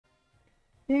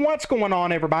What's going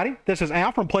on, everybody? This is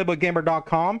Al from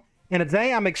PlaybookGamer.com, and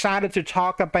today I'm excited to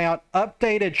talk about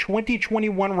updated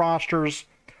 2021 rosters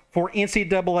for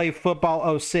NCAA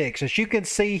Football 06. As you can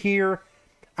see here,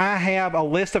 I have a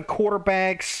list of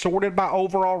quarterbacks sorted by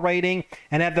overall rating,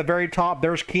 and at the very top,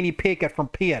 there's Kenny Pickett from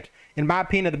Pitt. In my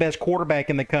opinion, the best quarterback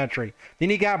in the country. Then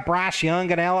you got Bryce Young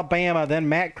in Alabama, then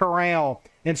Matt Corral,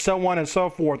 and so on and so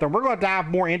forth. And we're going to dive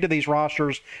more into these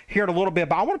rosters here in a little bit,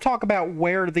 but I want to talk about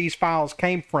where these files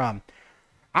came from.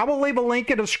 I will leave a link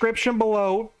in the description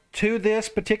below to this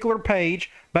particular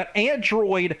page, but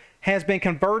Android has been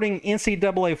converting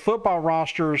NCAA football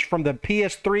rosters from the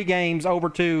PS3 games over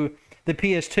to the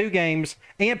PS2 games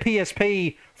and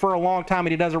PSP for a long time,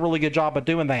 and he does a really good job of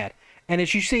doing that. And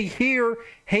as you see here,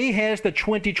 he has the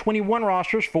 2021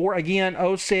 rosters for, again,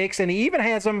 06, and he even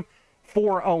has them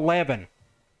for 11.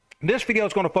 This video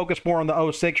is going to focus more on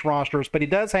the 06 rosters, but he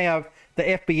does have the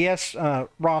FBS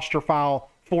roster file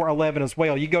for 11 as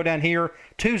well. You go down here,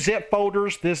 2 zip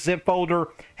folders. This zip folder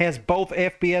has both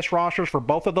FBS rosters for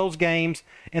both of those games.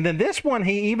 And then this one,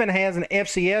 he even has an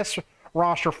FCS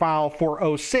roster file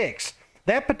for 06.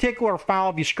 That particular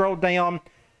file, if you scroll down,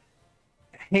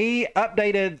 he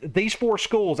updated these 4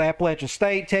 schools: Appalachian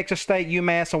State, Texas State,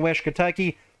 UMass, and West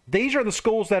Kentucky. These are the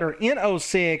schools that are in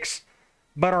 06,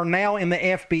 but are now in the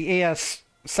FBS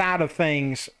side of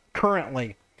things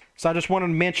currently. So I just wanted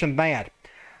to mention that.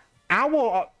 I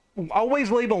will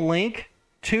always leave a link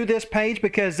to this page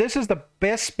because this is the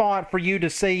best spot for you to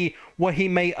see what he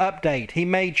may update. He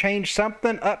may change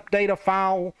something, update a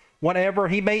file, whatever.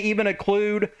 He may even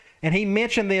include, and he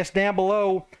mentioned this down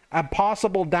below, a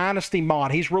possible dynasty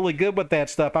mod. He's really good with that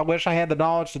stuff. I wish I had the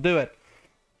knowledge to do it.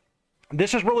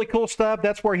 This is really cool stuff.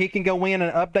 That's where he can go in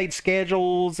and update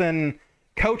schedules and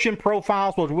coaching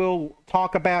profiles, which we'll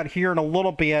talk about here in a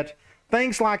little bit.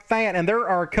 Things like that. And there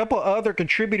are a couple other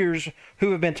contributors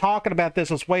who have been talking about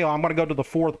this as well. I'm going to go to the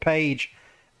 4th page,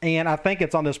 and I think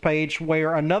it's on this page,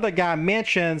 where another guy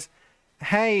mentions,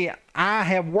 hey, I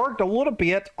have worked a little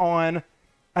bit on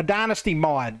a dynasty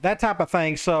mod, that type of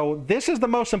thing. So this is the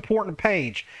most important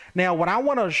page. Now, what I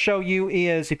want to show you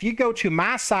is, if you go to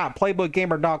my site,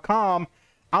 PlaybookGamer.com,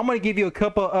 I'm going to give you a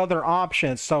couple of other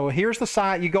options. So here's the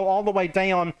site. You go all the way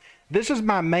down. This is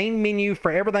my main menu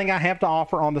for everything I have to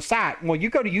offer on the site. Well, you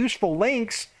go to useful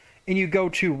links and you go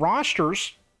to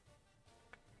rosters.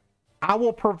 I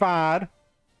will provide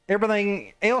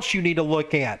everything else you need to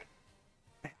look at.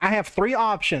 I have 3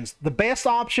 options. The best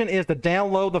option is to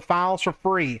download the files for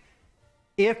free.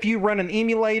 If you run an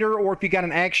emulator, or if you got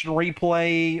an Action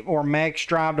Replay or Max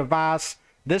Drive device,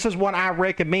 this is what I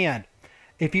recommend.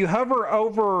 If you hover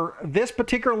over this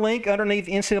particular link underneath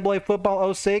NCAA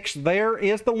Football 06, there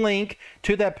is the link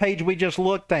to that page we just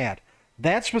looked at.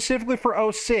 That's specifically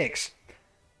for 06.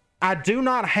 I do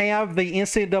not have the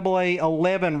NCAA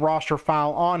 11 roster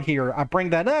file on here. I bring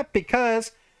that up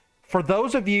because for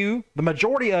those of you, the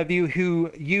majority of you who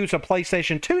use a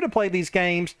PlayStation 2 to play these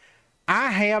games,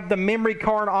 I have the memory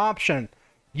card option.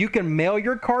 You can mail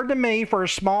your card to me for a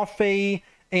small fee,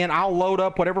 and I'll load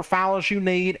up whatever files you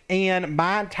need. And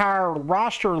my entire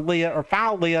roster list or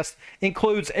file list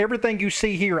includes everything you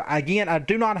see here. Again, I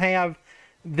do not have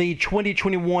the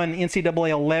 2021 NCAA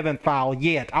 11 file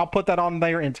yet. I'll put that on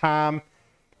there in time.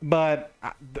 But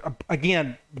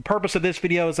again, the purpose of this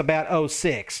video is about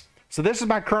 06. So this is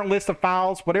my current list of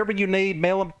files. Whatever you need,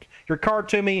 mail your card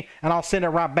to me, and I'll send it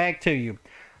right back to you.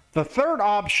 The third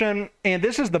option, and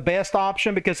this is the best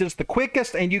option because it's the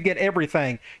quickest and you get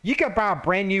everything. You can buy a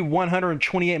brand new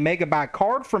 128 megabyte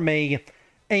card from me,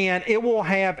 and it will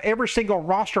have every single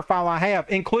roster file I have,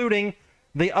 including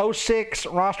the 06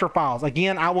 roster files.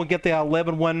 Again, I will get the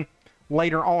 11 one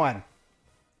later on.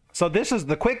 So this is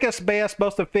the quickest, best,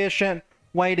 most efficient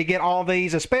way to get all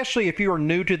these, especially if you are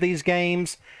new to these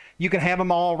games. You can have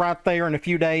them all right there in a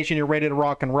few days and you're ready to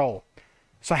rock and roll.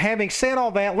 So having said all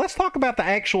that, let's talk about the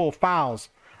actual files.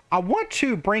 I want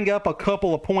to bring up a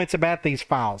couple of points about these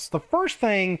files. The first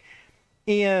thing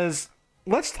is,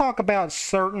 let's talk about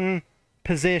certain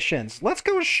positions. Let's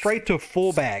go straight to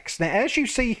fullbacks. Now, as you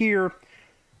see here,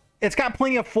 it's got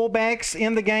plenty of fullbacks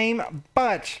in the game,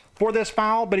 but for this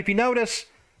file, but if you notice,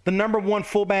 the #1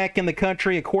 fullback in the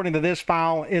country, according to this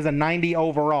file, is a 90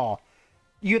 overall.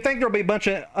 You'd think there'll be a bunch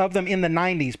of them in the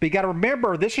 90s, but you got to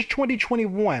remember, this is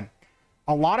 2021.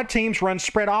 A lot of teams run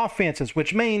spread offenses,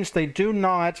 which means they do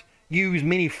not use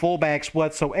many fullbacks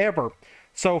whatsoever.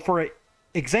 So for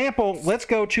example, let's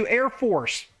go to Air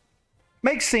Force.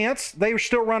 Makes sense. They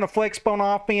still run a flex bone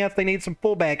offense. They need some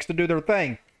fullbacks to do their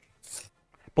thing.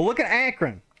 But look at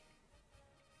Akron.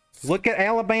 Look at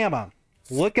Alabama.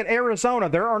 Look at Arizona.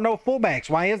 There are no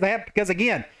fullbacks. Why is that? Because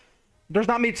again, there's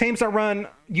not many teams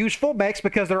that use fullbacks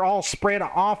because they're all spread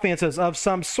offenses of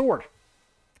some sort.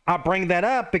 I'll bring that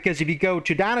up because if you go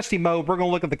to Dynasty mode, we're going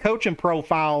to look at the coaching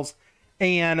profiles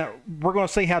and we're going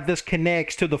to see how this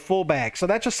connects to the fullback. So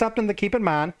that's just something to keep in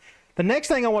mind. The next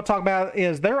thing I want to talk about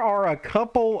is there are a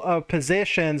couple of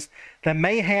positions that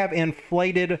may have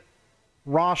inflated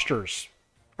rosters,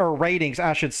 or ratings,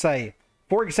 I should say.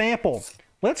 For example,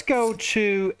 let's go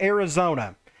to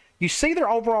Arizona. You see their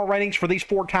overall ratings for these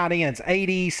 4 tight ends,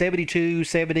 80, 72,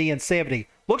 70, and 70.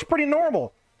 Looks pretty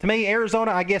normal. To me,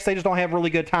 Arizona, I guess they just don't have really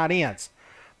good tight ends.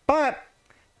 But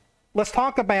let's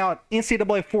talk about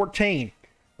NCAA 14.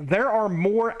 There are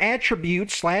more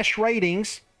attributes /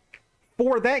 ratings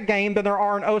for that game than there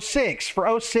are in 06.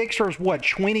 For 06, there's what,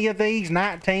 20 of these,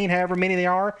 19, however many they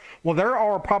are? Well, there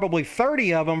are probably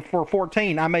 30 of them for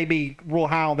 14. I may be real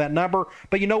high on that number,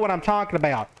 but you know what I'm talking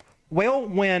about. Well,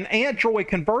 when Android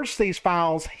converts these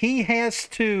files, he has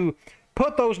to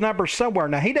put those numbers somewhere.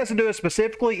 Now, he doesn't do it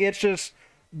specifically. It's just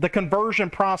the conversion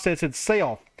process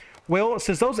itself. Well,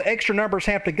 since those extra numbers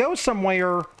have to go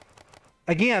somewhere,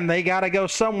 again, they got to go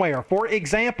somewhere. For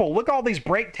example, look at all these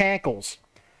break tackles.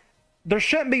 There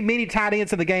shouldn't be many tight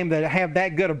ends in the game that have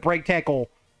that good of break tackle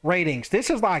ratings. This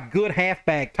is like good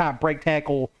halfback type break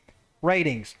tackle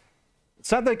ratings.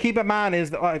 Something to keep in mind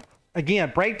is,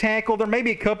 again, break tackle, there may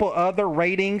be a couple other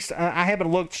ratings. I haven't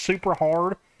looked super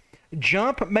hard.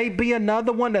 Jump may be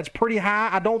another one that's pretty high.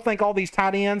 I don't think all these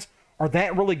tight ends are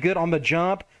that really good on the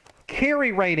jump.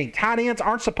 Carry rating. Tight ends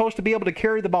aren't supposed to be able to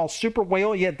carry the ball super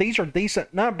well, yet these are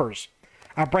decent numbers.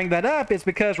 I bring that up is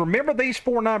because remember these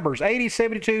 4 numbers, 80,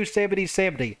 72, 70,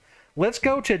 70. Let's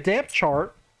go to depth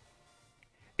chart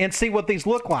and see what these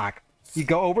look like. You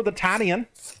go over the tight end,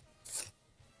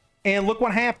 and look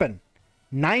what happened.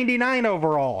 99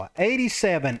 overall,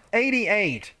 87,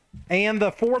 88, and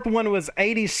the 4th one was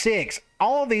 86.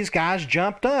 All of these guys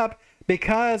jumped up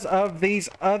because of these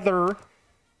other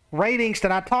ratings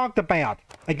that I talked about.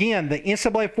 Again, the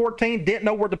NCAA 14 didn't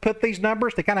know where to put these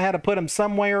numbers. They kind of had to put them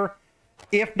somewhere.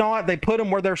 If not, they put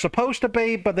them where they're supposed to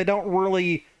be, but they don't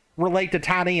really relate to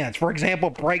tight ends. For example,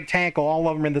 break tackle, all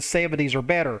of them in the 70s or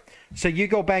better. So you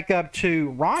go back up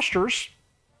to rosters.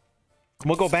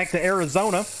 We'll go back to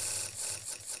Arizona.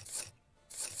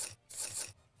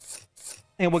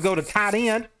 And we'll go to tight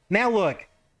end. Now look,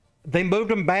 they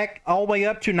moved them back all the way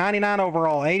up to 99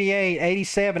 overall, 88,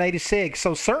 87, 86.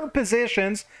 So certain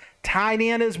positions, tight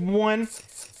end is one.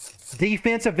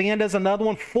 Defensive end is another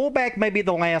one. Fullback may be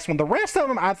the last one. The rest of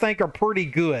them, I think, are pretty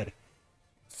good.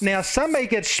 Now, some may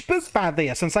get spooked by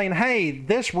this and saying, hey,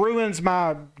 this ruins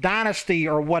my dynasty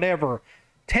or whatever.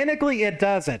 Technically, it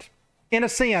doesn't. In a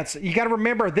sense, you got to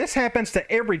remember, this happens to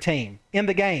every team in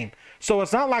the game. So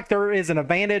it's not like there is an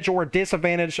advantage or a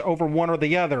disadvantage over one or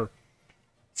the other.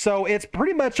 So it's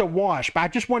pretty much a wash. But I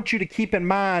just want you to keep in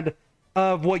mind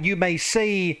of what you may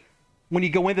see when you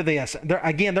go into this.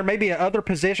 There may be other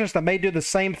positions that may do the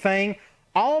same thing.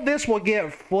 All this will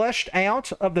get flushed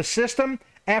out of the system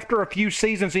after a few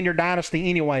seasons in your dynasty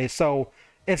anyway, so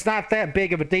it's not that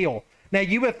big of a deal. Now,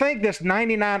 you would think this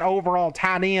 99 overall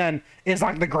tight end is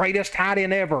like the greatest tight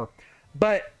end ever,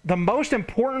 but the most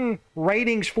important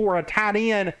ratings for a tight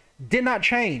end did not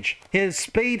change. His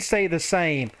speed stayed the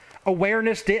same.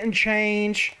 Awareness didn't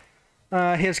change.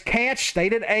 His catch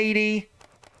stayed at 80.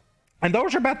 And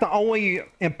those are about the only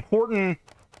important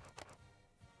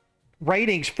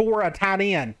ratings for a tight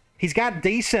end. He's got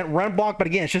decent run block, but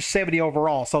again, it's just 70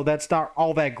 overall, so that's not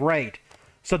all that great.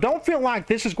 So don't feel like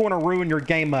this is going to ruin your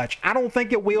game much. I don't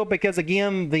think it will because,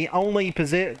 again, the only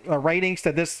ratings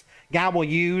that this guy will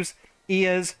use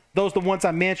is the ones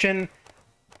I mentioned,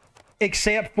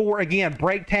 except for, again,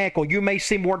 break tackle. You may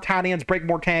see more tight ends break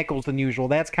more tackles than usual.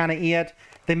 That's kind of it.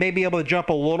 They may be able to jump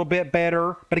a little bit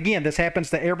better. But again, this happens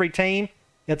to every team.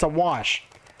 It's a wash.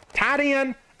 Tight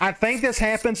end, I think this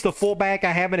happens to fullback.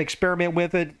 I haven't experimented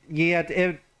with it yet.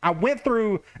 I went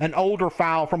through an older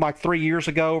file from like 3 years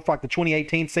ago for like the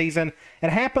 2018 season. It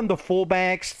happened to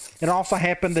fullbacks. It also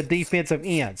happened to defensive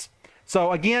ends.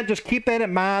 So again, just keep that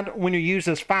in mind when you use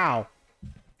this file.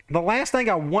 The last thing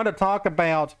I want to talk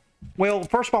about, well,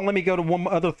 first of all, let me go to one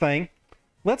other thing.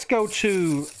 Let's go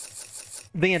to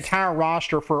the entire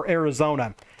roster for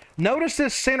Arizona. Notice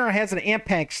this center has an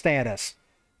impact status.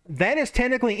 That is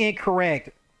technically incorrect.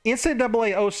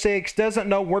 NCAA 06 doesn't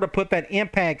know where to put that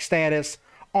impact status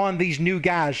on these new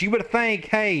guys. You would think,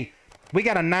 hey, we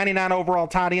got a 99 overall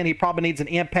tight end. He probably needs an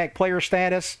impact player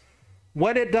status.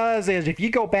 What it does is if you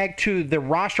go back to the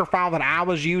roster file that I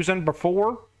was using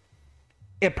before,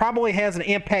 it probably has an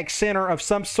impact center of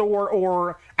some sort,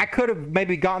 or I could have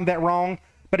maybe gotten that wrong.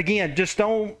 But again, just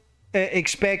don't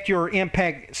expect your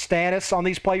impact status on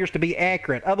these players to be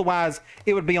accurate. Otherwise,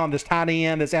 it would be on this tight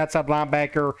end, this outside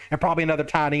linebacker, and probably another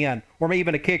tight end, or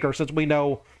even a kicker, since we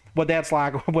know what that's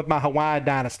like with my Hawaii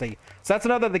dynasty. So that's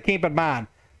another to keep in mind.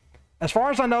 As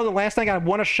far as I know, the last thing I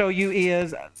want to show you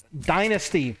is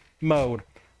dynasty mode.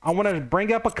 I want to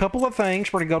bring up a couple of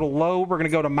things. We're going to go to load. We're going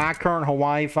to go to my current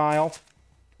Hawaii file.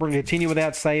 We're going to continue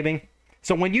without saving.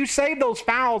 So when you save those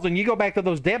files and you go back to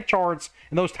those depth charts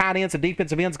and those tight ends and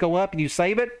defensive ends go up and you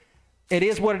save it, it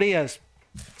is what it is.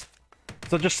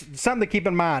 So just something to keep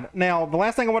in mind. Now, the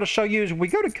last thing I want to show you is we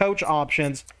go to coach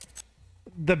options.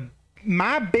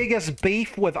 My biggest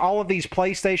beef with all of these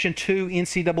PlayStation 2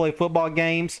 NCAA football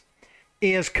games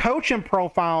is coaching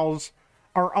profiles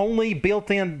are only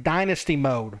built-in Dynasty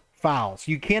mode files.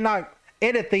 You cannot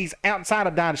edit these outside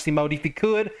of Dynasty mode. If you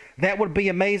could, that would be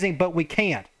amazing, but we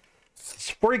can't.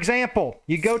 For example,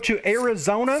 you go to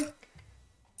Arizona,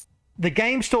 the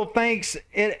game still thinks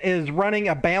it is running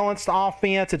a balanced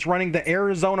offense. It's running the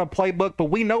Arizona playbook, but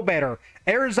we know better.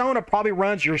 Arizona probably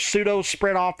runs your pseudo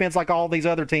spread offense like all these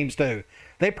other teams do.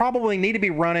 They probably need to be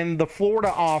running the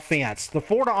Florida offense. The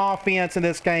Florida offense in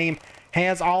this game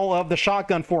has all of the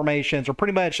shotgun formations, or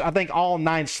pretty much, I think, all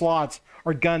 9 slots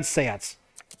are gun sets.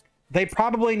 They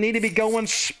probably need to be going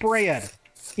spread.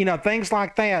 You know, things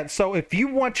like that. So if you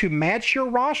want to match your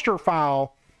roster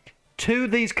file to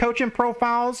these coaching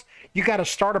profiles, you got to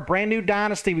start a brand new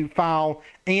Dynasty file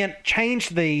and change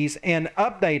these and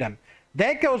update them.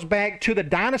 That goes back to the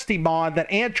Dynasty mod that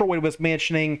Android was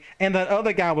mentioning and that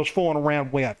other guy was fooling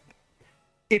around with.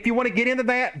 If you want to get into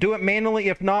that, do it manually.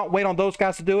 If not, wait on those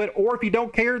guys to do it. Or if you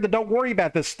don't care, then don't worry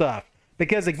about this stuff.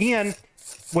 Because again,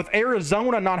 with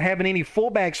Arizona not having any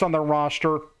fullbacks on their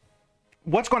roster,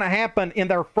 what's going to happen in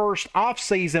their first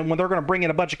offseason when they're going to bring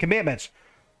in a bunch of commitments?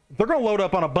 They're going to load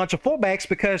up on a bunch of fullbacks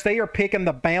because they are picking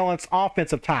the balanced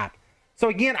offensive type. So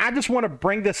again, I just want to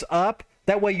bring this up.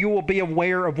 That way you will be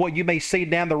aware of what you may see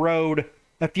down the road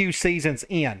a few seasons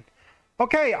in.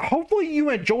 Okay, hopefully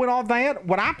you enjoyed all that.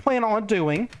 What I plan on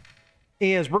doing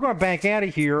is we're going to back out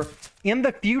of here. In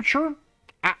the future,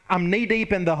 I'm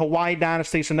knee-deep in the Hawaii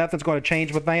Dynasty, so nothing's going to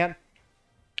change with that.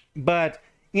 But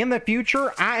in the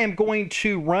future, I am going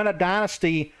to run a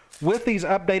Dynasty with these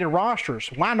updated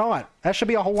rosters. Why not? That should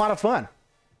be a whole lot of fun.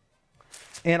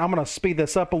 And I'm going to speed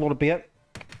this up a little bit.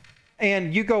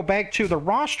 And you go back to the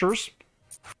rosters.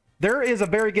 There is a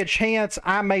very good chance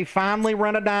I may finally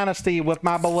run a Dynasty with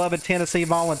my beloved Tennessee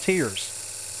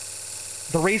Volunteers.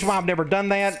 The reason why I've never done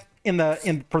that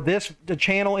for this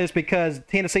channel is because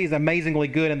Tennessee is amazingly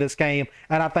good in this game,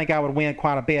 and I think I would win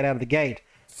quite a bit out of the gate.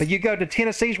 But you go to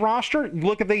Tennessee's roster,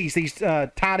 look at these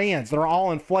tight ends. They're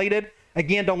all inflated.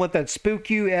 Again, don't let that spook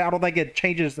you. I don't think it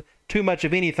changes too much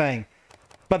of anything.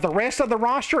 But the rest of the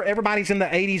roster, everybody's in the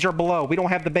 80s or below. We don't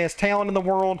have the best talent in the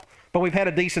world, but we've had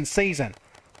a decent season.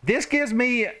 This gives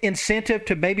me incentive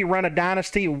to maybe run a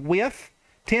Dynasty with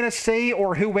Tennessee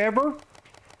or whoever,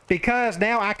 because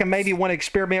now I can maybe want to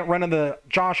experiment running the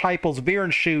Josh Heupel's veer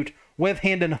and shoot with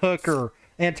Hendon Hooker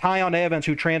and Tyon Evans,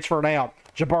 who transferred out,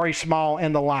 Jabari Small,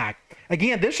 and the like.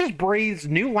 Again, this just breathes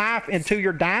new life into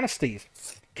your dynasties.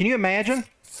 Can you imagine?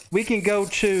 We can go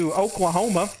to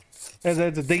Oklahoma, as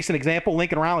a decent example.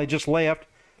 Lincoln Riley just left.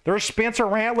 There's Spencer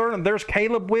Rattler, and there's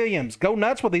Caleb Williams. Go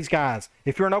nuts with these guys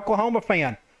if you're an Oklahoma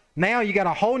fan. Now you got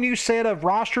a whole new set of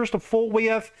rosters to fool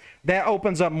with. That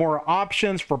opens up more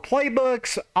options for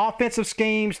playbooks, offensive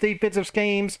schemes, defensive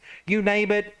schemes, you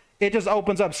name it. It just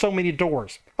opens up so many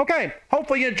doors. Okay,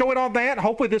 hopefully you enjoyed all that.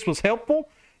 Hopefully this was helpful.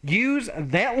 Use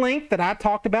that link that I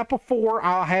talked about before.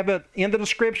 I'll have it in the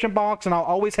description box, and I'll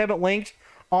always have it linked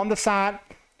on the site.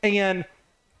 And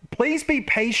please be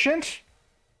patient.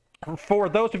 For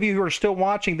those of you who are still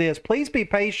watching this, please be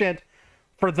patient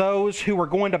for those who are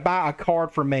going to buy a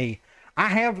card from me. I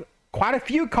have quite a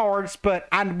few cards, but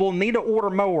I will need to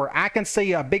order more. I can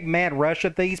see a big mad rush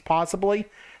at these, possibly,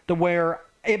 to where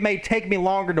it may take me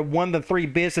longer than 1 to 3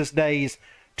 business days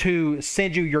to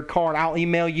send you your card. I'll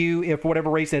email you if for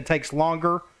whatever reason it takes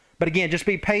longer. But again, just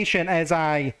be patient as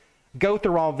I go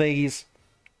through all these,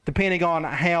 depending on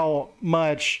how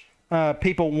much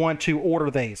people want to order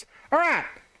these. All right.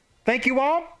 Thank you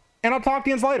all, and I'll talk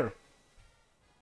to you later.